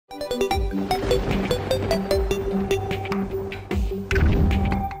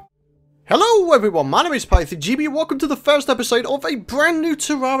Hello everyone, my name is PythonGB. Welcome to the first episode of a brand new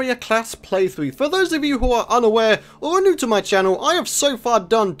Terraria class playthrough. For those of you who are unaware or are new to my channel, I have so far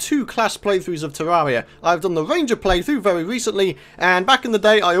done 2 class playthroughs of Terraria. I've done the Ranger playthrough very recently, and back in the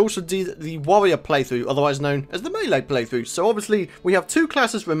day I also did the Warrior playthrough, otherwise known as the Melee playthrough. So obviously we have 2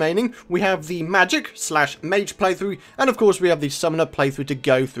 classes remaining. We have the Magic/Mage playthrough, and of course we have the Summoner playthrough to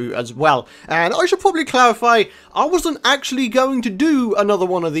go through as well. And I should probably clarify, I wasn't actually going to do another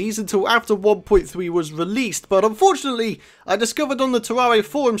one of these until after 1.3 was released, but unfortunately I discovered on the Terraria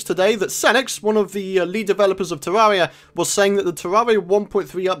forums today that Senex, one of the lead developers of Terraria, was saying that the Terraria 1.3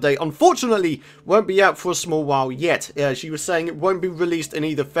 update unfortunately won't be out for a small while yet. She was saying it won't be released in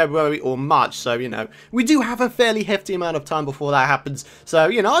either February or March, so you know, we do have a fairly hefty amount of time before that happens. So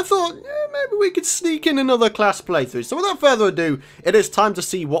you know, I thought maybe we could sneak in another class playthrough. So without further ado, it is time to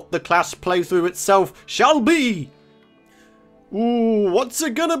see what the class playthrough itself shall be. Ooh, what's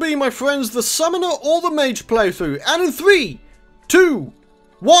it gonna be, my friends? The Summoner or the Mage playthrough? And in 3, 2,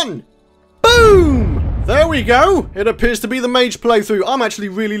 1, boom! There we go! It appears to be the Mage playthrough. I'm actually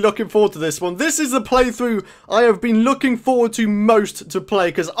really looking forward to this one. This is the playthrough I have been looking forward to most to play,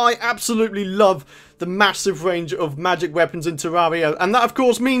 because I absolutely love the massive range of magic weapons in Terraria, and that of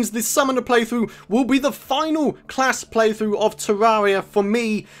course means the Summoner playthrough will be the final class playthrough of Terraria for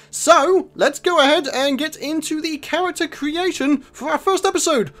me. So let's go ahead and get into the character creation for our first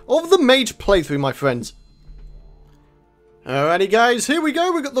episode of the Mage playthrough, my friends. Alrighty guys, here we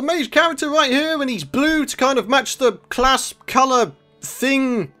go. We've got the Mage character right here, and he's blue to kind of match the class colour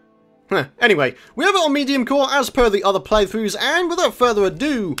thing. Anyway, we have it on medium core as per the other playthroughs, and without further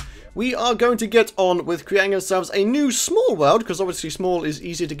ado, we are going to get on with creating ourselves a new small world, because obviously small is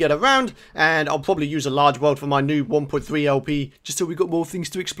easier to get around, and I'll probably use a large world for my new 1.3 LP, just so we've got more things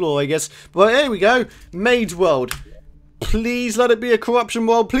to explore, I guess. But here we go, Mage world. Please let it be a corruption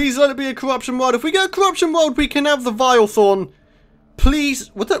world, please let it be a corruption world. If we get a corruption world, we can have the Vile Thorn. Please,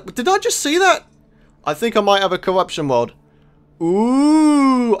 did I just see that? I think I might have a corruption world.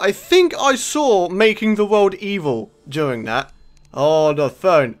 Ooh, I think I saw making the world evil during that. Oh, the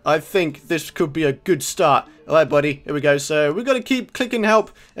phone. I think this could be a good start. Alright, buddy. Here we go. So, we've got to keep clicking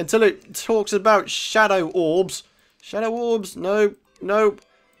help until it talks about shadow orbs. Shadow orbs? Nope. Nope.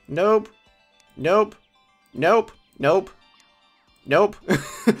 Nope. Nope. Nope. Nope. Nope.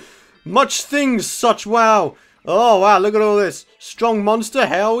 Much things, such wow. Oh, wow. Look at all this. Strong monster.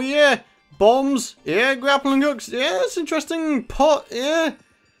 Hell yeah. Bombs. Yeah. Grappling hooks. Yeah, that's interesting. Pot. Yeah.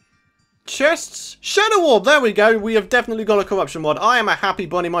 Chests, shadow orb, there we go. We have definitely got a corruption mod. I am a happy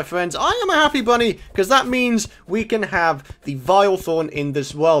bunny, my friends. I am a happy bunny, because that means we can have the Vile Thorn in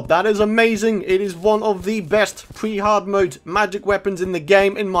this world. That is amazing. It is one of the best pre-hard mode magic weapons in the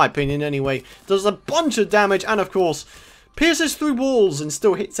game, in my opinion anyway. Does a bunch of damage, and of course pierces through walls and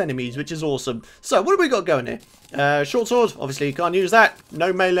still hits enemies, which is awesome. So what do we got going here? Short sword, obviously you can't use that.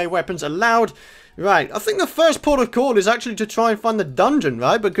 No melee weapons allowed. Right, I think the first port of call is actually to try and find the dungeon,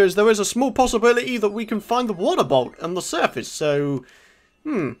 right? Because there is a small possibility that we can find the water bolt on the surface. So,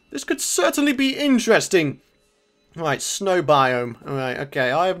 this could certainly be interesting. Right, snow biome. Alright,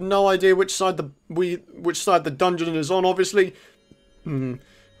 okay. I have no idea which side the dungeon is on, obviously.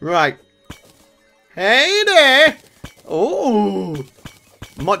 Right. Hey there! Oh!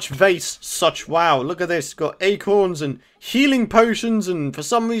 Much vase, such wow. Look at this. Got acorns and healing potions and for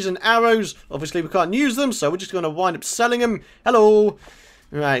some reason arrows. Obviously we can't use them, so we're just going to wind up selling them. Hello.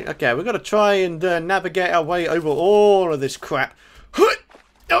 Right, okay. We've got to try and navigate our way over all of this crap.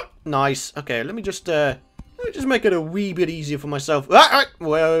 Oh, nice. Okay, let me just make it a wee bit easier for myself.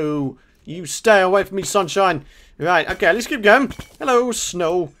 Whoa. You stay away from me, sunshine. Right, okay, let's keep going. Hello,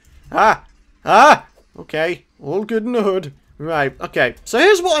 snow. Okay, all good in the hood. Right, okay. So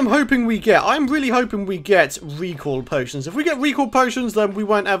here's what I'm hoping we get. I'm really hoping we get recall potions. If we get recall potions, then we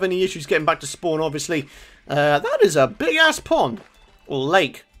won't have any issues getting back to spawn, obviously. That is a big-ass pond. Or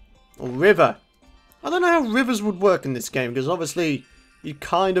lake. Or river. I don't know how rivers would work in this game, because obviously you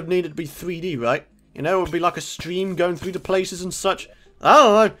kind of need it to be 3D, right? You know, it would be like a stream going through the places and such. I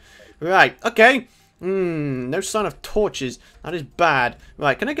don't know. Right, okay. No sign of torches. That is bad.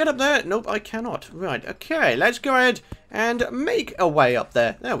 Right, can I get up there? Nope, I cannot. Right, okay, let's go ahead and make a way up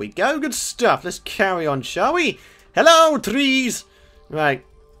there. There we go, good stuff. Let's carry on, shall we? Hello, trees! Right,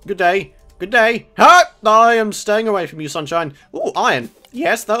 good day. Good day. Ha! I am staying away from you, sunshine. Oh, iron.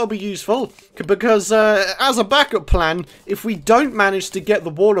 Yes, that'll be useful. Because, as a backup plan, if we don't manage to get the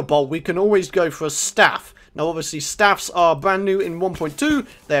water bolt, we can always go for a staff. Now, obviously, staffs are brand new in 1.2.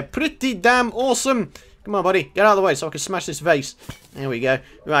 They're pretty damn awesome. Come on, buddy. Get out of the way so I can smash this vase. There we go.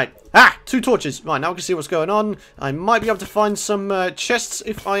 Right. Ah! 2 torches. Right, now I can see what's going on. I might be able to find some chests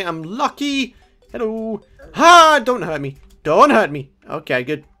if I am lucky. Hello. Ha! Don't hurt me. Don't hurt me. Okay,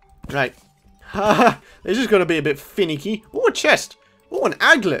 good. Right. Ha! This is going to be a bit finicky. Oh, a chest. Oh, an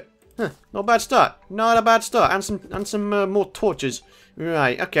aglet. Huh, not a bad start. Not a bad start. And some more torches.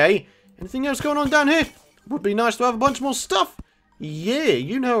 Right, okay. Anything else going on down here? Would be nice to have a bunch more stuff. Yeah,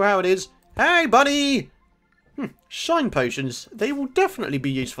 you know how it is. Hey, buddy! Shine potions. They will definitely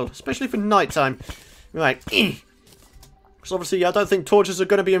be useful, especially for nighttime. Right. Because obviously I don't think torches are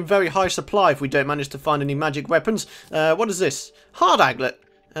going to be in very high supply if we don't manage to find any magic weapons. What is this? Hard aglet.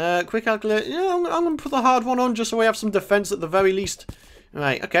 Quick aglet. Yeah, I'm going to put the hard one on just so we have some defense at the very least.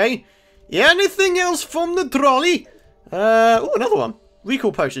 Right, okay. Yeah, anything else from the trolley? Oh, another one.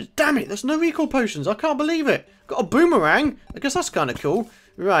 Recall potions. Damn it, there's no recall potions. I can't believe it. Got a boomerang. I guess that's kind of cool.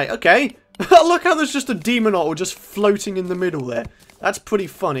 Right, okay. Look how there's just a demon owl just floating in the middle there. That's pretty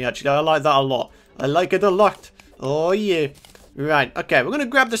funny, actually. I like that a lot. I like it a lot. Oh, yeah. Right, okay. We're going to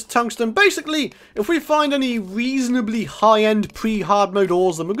grab this tungsten. Basically, if we find any reasonably high-end pre-hard mode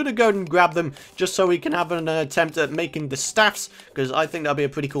ores, then we're going to go and grab them just so we can have an attempt at making the staffs, because I think that'd be a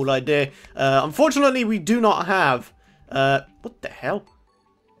pretty cool idea. Unfortunately, we do not have... what the hell?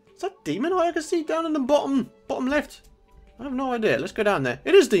 Is that demonite I can see down in the bottom left? I have no idea. Let's go down there.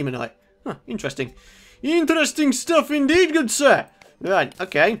 It is demonite. Huh, interesting. Interesting stuff indeed, good sir. Right,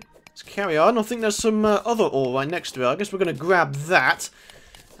 okay. Let's carry on. I think there's some other ore right next to it. I guess we're going to grab that.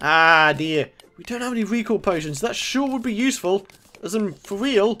 Ah, dear. We don't have any recall potions. That sure would be useful. As in, for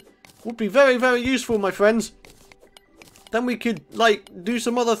real. Would be very, very useful, my friends. Then we could, like, do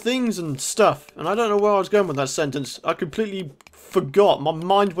some other things and stuff. And I don't know where I was going with that sentence. I completely forgot. My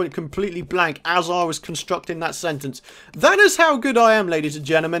mind went completely blank as I was constructing that sentence. That is how good I am, ladies and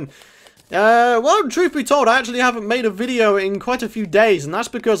gentlemen. Well, truth be told, I actually haven't made a video in quite a few days, and that's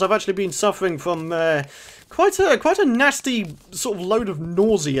because I've actually been suffering from quite a nasty sort of load of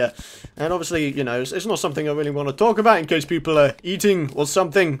nausea. And obviously, you know, it's not something I really want to talk about in case people are eating or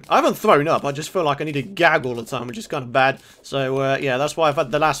something. I haven't thrown up, I just feel like I need to gag all the time, which is kind of bad. So, yeah, that's why I've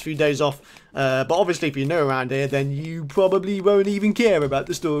had the last few days off. But obviously, if you're new around here, then you probably won't even care about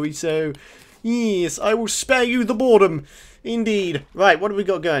the story, so... yes, I will spare you the boredom. Indeed. Right, what have we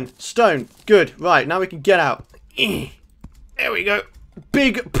got going? Stone. Good. Right, now we can get out. There we go.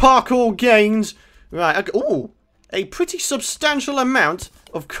 Big parkour gains. Right, okay. Ooh, a pretty substantial amount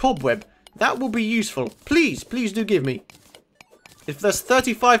of cobweb. That will be useful. Please, please do give me. If there's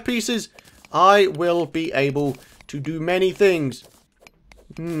 35 pieces, I will be able to do many things.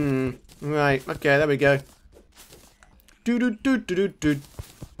 Right, okay, there we go.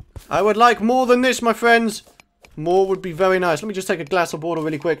 I would like more than this, my friends. More would be very nice. Let me just take a glass of water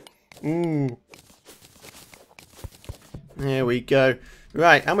really quick. There we go.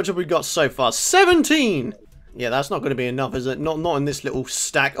 Right, how much have we got so far? 17! Yeah, that's not going to be enough, is it? Not in this little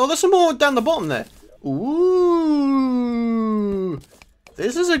stack. Oh, there's some more down the bottom there. Ooh.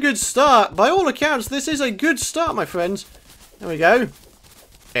 This is a good start. By all accounts, this is a good start, my friends. There we go.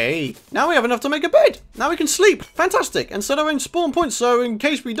 Hey, now we have enough to make a bed. Now we can sleep. Fantastic. And set our own spawn points, so in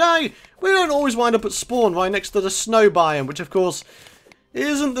case we die, we don't always wind up at spawn right next to the snow biome, which of course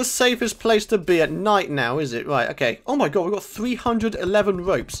isn't the safest place to be at night now, is it? Right, okay. Oh my god, we've got 311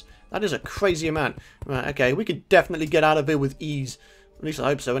 ropes. That is a crazy amount. Right, okay, we could definitely get out of here with ease. At least I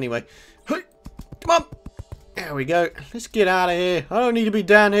hope so anyway. Hey, come on. There we go. Let's get out of here. I don't need to be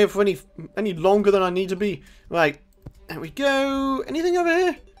down here for any longer than I need to be. Right. There we go. Anything over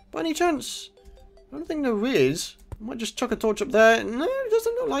here? By any chance? I don't think there is. I might just chuck a torch up there. No, it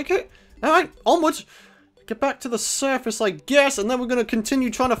doesn't look like it. Alright, onwards. Get back to the surface, I guess. And then we're going to continue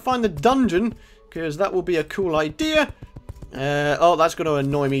trying to find the dungeon. Because that will be a cool idea. Oh, that's going to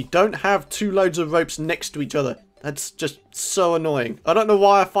annoy me. Don't have 2 loads of ropes next to each other. That's just so annoying. I don't know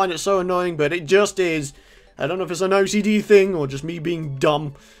why I find it so annoying, but it just is. I don't know if it's an OCD thing or just me being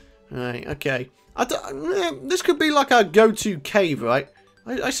dumb. Right, okay. This could be like our go-to cave, right?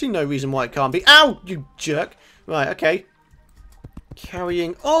 I see no reason why it can't be. Ow, you jerk. Right, okay.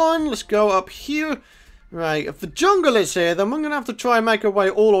 Carrying on. Let's go up here. Right, if the jungle is here, then we're going to have to try and make our way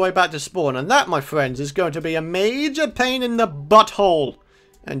all the way back to spawn. And that, my friends, is going to be a major pain in the butthole.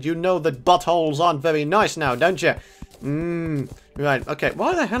 And you know that buttholes aren't very nice now, don't you? Right, okay.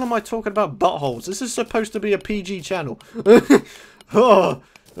 Why the hell am I talking about buttholes? This is supposed to be a PG channel.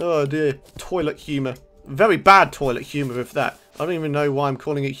 Oh dear. Toilet humour. Very bad toilet humour, if that. I don't even know why I'm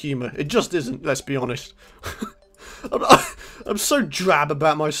calling it humour. It just isn't, let's be honest. I'm so drab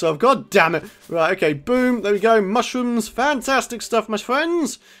about myself. God damn it. Right, okay. Boom. There we go. Mushrooms. Fantastic stuff, my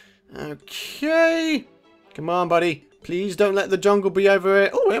friends. Okay. Come on, buddy. Please don't let the jungle be over here.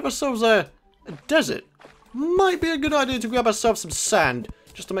 Oh, we have ourselves a desert. Might be a good idea to grab ourselves some sand.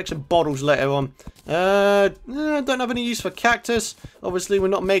 Just to make some bottles later on. Don't have any use for cactus. Obviously, we're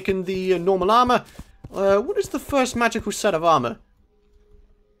not making the normal armor. What is the first magical set of armor?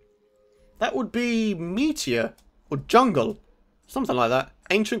 That would be meteor. Or jungle. Something like that.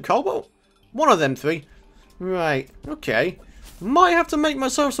 Ancient cobalt? One of them three. Right, okay. Might have to make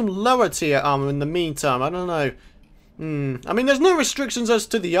myself some lower tier armor in the meantime. I don't know. I mean, there's no restrictions as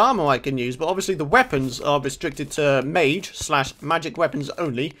to the armor I can use, but obviously the weapons are restricted to mage / magic weapons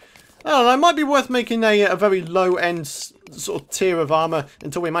only. I don't know, it might be worth making a very low-end sort of tier of armor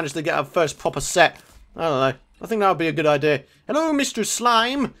until we manage to get our first proper set. I don't know. I think that would be a good idea. Hello, Mr.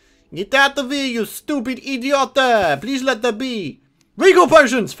 Slime. Get out of here, you stupid idiot. Please let there be. Recall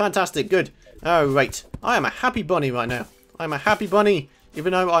potions! Fantastic, good. Oh, right. I am a happy bunny right now. I'm a happy bunny,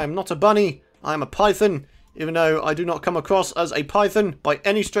 even though I am not a bunny. I am a python. Even though I do not come across as a python by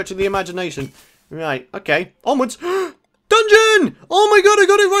any stretch of the imagination. Right, okay. Onwards. Dungeon! Oh my god, I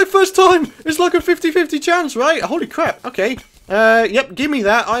got it right first time! It's like a 50-50 chance, right? Holy crap, okay. Yep, give me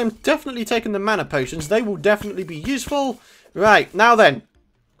that. I am definitely taking the mana potions. They will definitely be useful. Right, now then.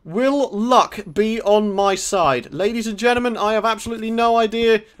 Will luck be on my side? Ladies and gentlemen, I have absolutely no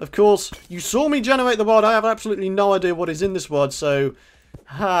idea. Of course, you saw me generate the world. I have absolutely no idea what is in this world, so...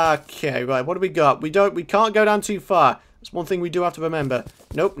 Okay, right, what do we got? We can't go down too far. That's one thing we do have to remember.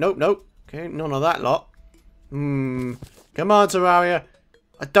 Nope, nope, nope. Okay, none of that lot. Come on, Terraria.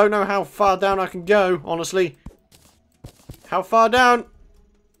 I don't know how far down I can go, honestly. How far down?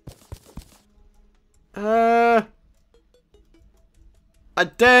 I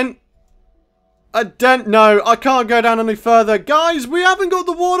don't know. I can't go down any further. Guys, we haven't got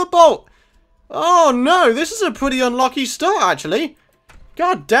the water bolt. Oh, no. This is a pretty unlucky start, actually.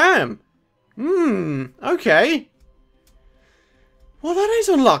 God damn. Okay. Well, that is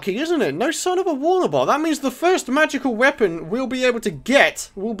unlucky, isn't it? No sign of a water bolt. That means the first magical weapon we'll be able to get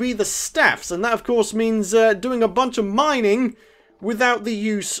will be the staffs. And that, of course, means doing a bunch of mining without the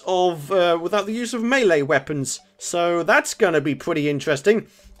use of melee weapons. So that's going to be pretty interesting.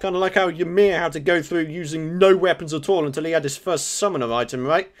 Kind of like how Ymir had to go through using no weapons at all until he had his first summoner item,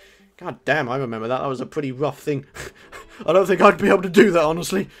 right? God damn, I remember that. That was a pretty rough thing. I don't think I'd be able to do that,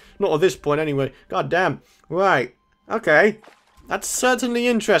 honestly. Not at this point, anyway. God damn. Right. Okay. That's certainly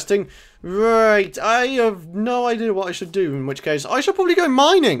interesting. Right. I have no idea what I should do, in which case I should probably go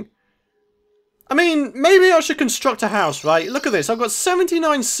mining. I mean, maybe I should construct a house, right? Look at this. I've got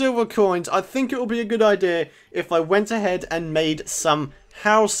 79 silver coins. I think it would be a good idea if I went ahead and made some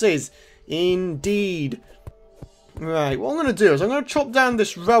houses. Indeed. Right, what I'm going to do is I'm going to chop down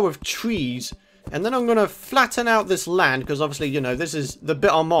this row of trees. And then I'm going to flatten out this land. Because obviously, you know, this is the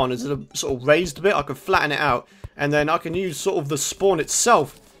bit I'm on. Is a sort of raised bit. I can flatten it out. And then I can use sort of the spawn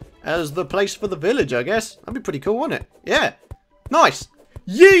itself as the place for the village, I guess. That'd be pretty cool, wouldn't it? Yeah. Nice.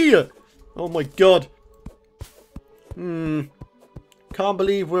 Yeah! Oh my god. Can't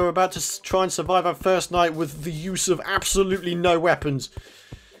believe we're about to try and survive our first night with the use of absolutely no weapons.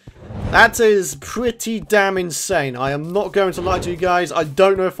 That is pretty damn insane. I am not going to lie to you guys. I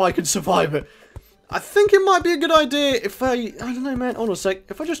don't know if I can survive it. I think it might be a good idea if I don't know, man. Hold on a sec.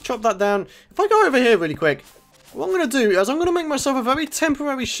 If I just chop that down. If I go over here really quick. What I'm going to do is I'm going to make myself a very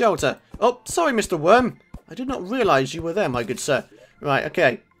temporary shelter. Oh, sorry, Mr. Worm. I did not realise you were there, my good sir. Right,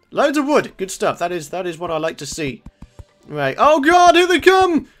 okay. Loads of wood. Good stuff. That is what I like to see. Right. Oh, God, here they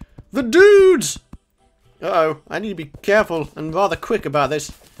come. The dudes. Uh-oh. I need to be careful and rather quick about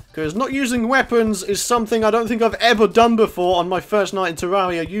this. Because not using weapons is something I don't think I've ever done before on my first night in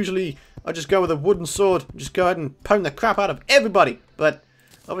Terraria. Usually, I just go with a wooden sword. Just go ahead and pound the crap out of everybody. But,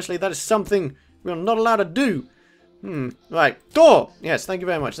 obviously, that is something we're not allowed to do. Right. Door! Yes, thank you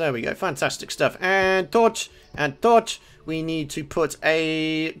very much. There we go. Fantastic stuff. And torch. And torch. We need to put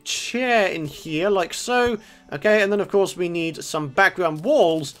a chair in here, like so. Okay, and then, of course, we need some background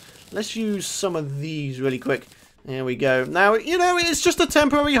walls. Let's use some of these really quick. There we go. Now, you know, it's just a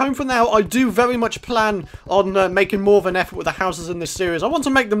temporary home for now. I do very much plan on making more of an effort with the houses in this series. I want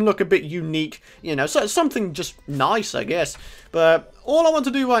to make them look a bit unique, you know, so something just nice, I guess. But all I want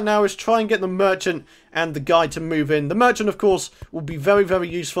to do right now is try and get the merchant and the guide to move in. The merchant, of course, will be very, very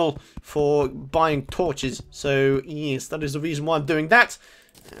useful for buying torches. So, yes, that is the reason why I'm doing that.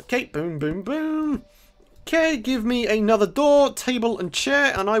 Okay, boom, boom, boom. Okay, give me another door, table, and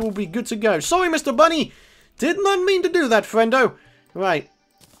chair, and I will be good to go. Sorry, Mr. Bunny. Did not mean to do that, friendo. Right.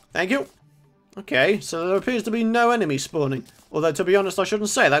 Thank you. Okay, so there appears to be no enemies spawning. Although, to be honest, I shouldn't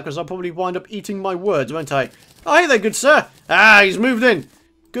say that, because I'll probably wind up eating my words, won't I? Oh, hey there, good sir. Ah, he's moved in.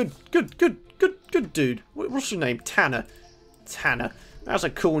 Good, good, good, good, Good dude. What's your name? Tanner. Tanner. That's a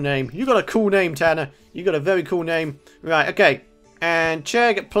cool name. You got a cool name, Tanner. You got a very cool name. Right, okay. And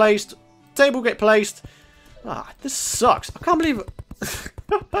chair get placed. Table get placed. Ah, this sucks. I can't believe it.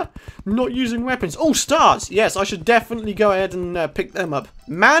 Not using weapons. Oh, stars. Yes, I should definitely go ahead and pick them up.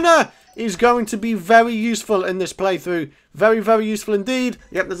 Mana is going to be very useful in this playthrough. Very, very useful indeed.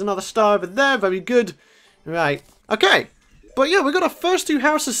 Yep, there's another star over there. Very good. Right. Okay. But yeah, we've got our first two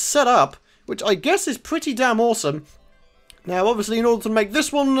houses set up, which I guess is pretty damn awesome. Now, obviously, in order to make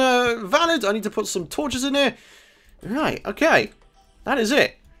this one valid, I need to put some torches in here. Right, okay. That is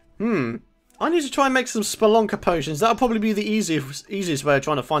it. I need to try and make some Spelunker potions. That'll probably be the easiest way of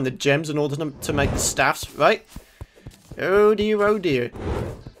trying to find the gems in order to make the staffs, right? Oh dear, oh dear.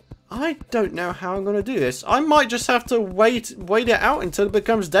 I don't know how I'm going to do this. I might just have to wait it out until it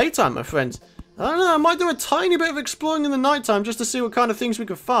becomes daytime, my friends. I don't know, I might do a tiny bit of exploring in the nighttime just to see what kind of things we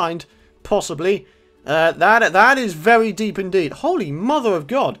can find. Possibly. That is very deep indeed. Holy mother of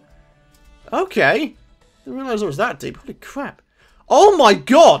God. Okay. Didn't realise it was that deep. Holy crap. Oh my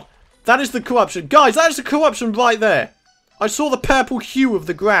God! That is the corruption. Guys, that is the corruption right there. I saw the purple hue of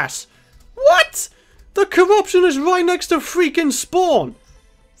the grass. What? The corruption is right next to freaking spawn.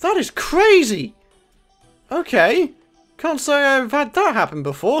 That is crazy. Okay. Can't say I've had that happen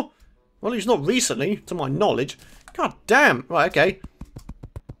before. Well, at least not recently, to my knowledge. God damn. Right, okay.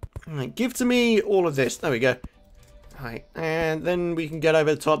 Alright, give to me all of this. There we go. Alright, and then we can get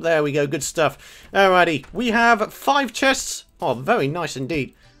over the top. There we go. Good stuff. Alrighty. We have 5 chests. Oh, very nice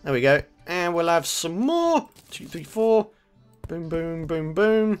indeed. There we go. And we'll have some more. 2, 3, 4. Boom, boom, boom,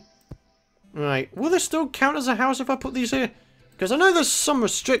 boom. Right. Will this still count as a house if I put these here? Because I know there's some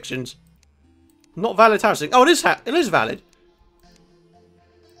restrictions. Not valid housing. Oh, it is valid.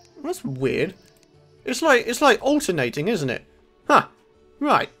 That's weird. It's like alternating, isn't it? Huh.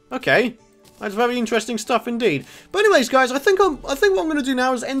 Right. Okay. That's very interesting stuff indeed. But anyways, guys, I think what I'm going to do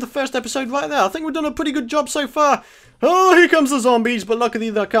now is end the first episode right there. I think we've done a pretty good job so far. Oh, here comes the zombies, but luckily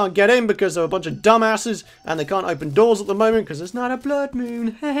they can't get in because they're a bunch of dumbasses and they can't open doors at the moment because it's not a blood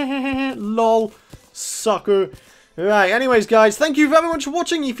moon. Lol. Sucker. Right, anyways, guys, thank you very much for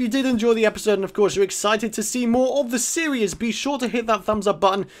watching. If you did enjoy the episode and, of course, you're excited to see more of the series, be sure to hit that thumbs up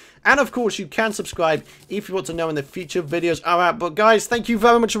button. And, of course, you can subscribe if you want to know when the future videos are out. But, guys, thank you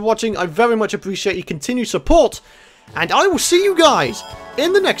very much for watching. I very much appreciate your continued support. And I will see you guys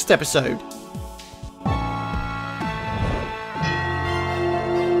in the next episode.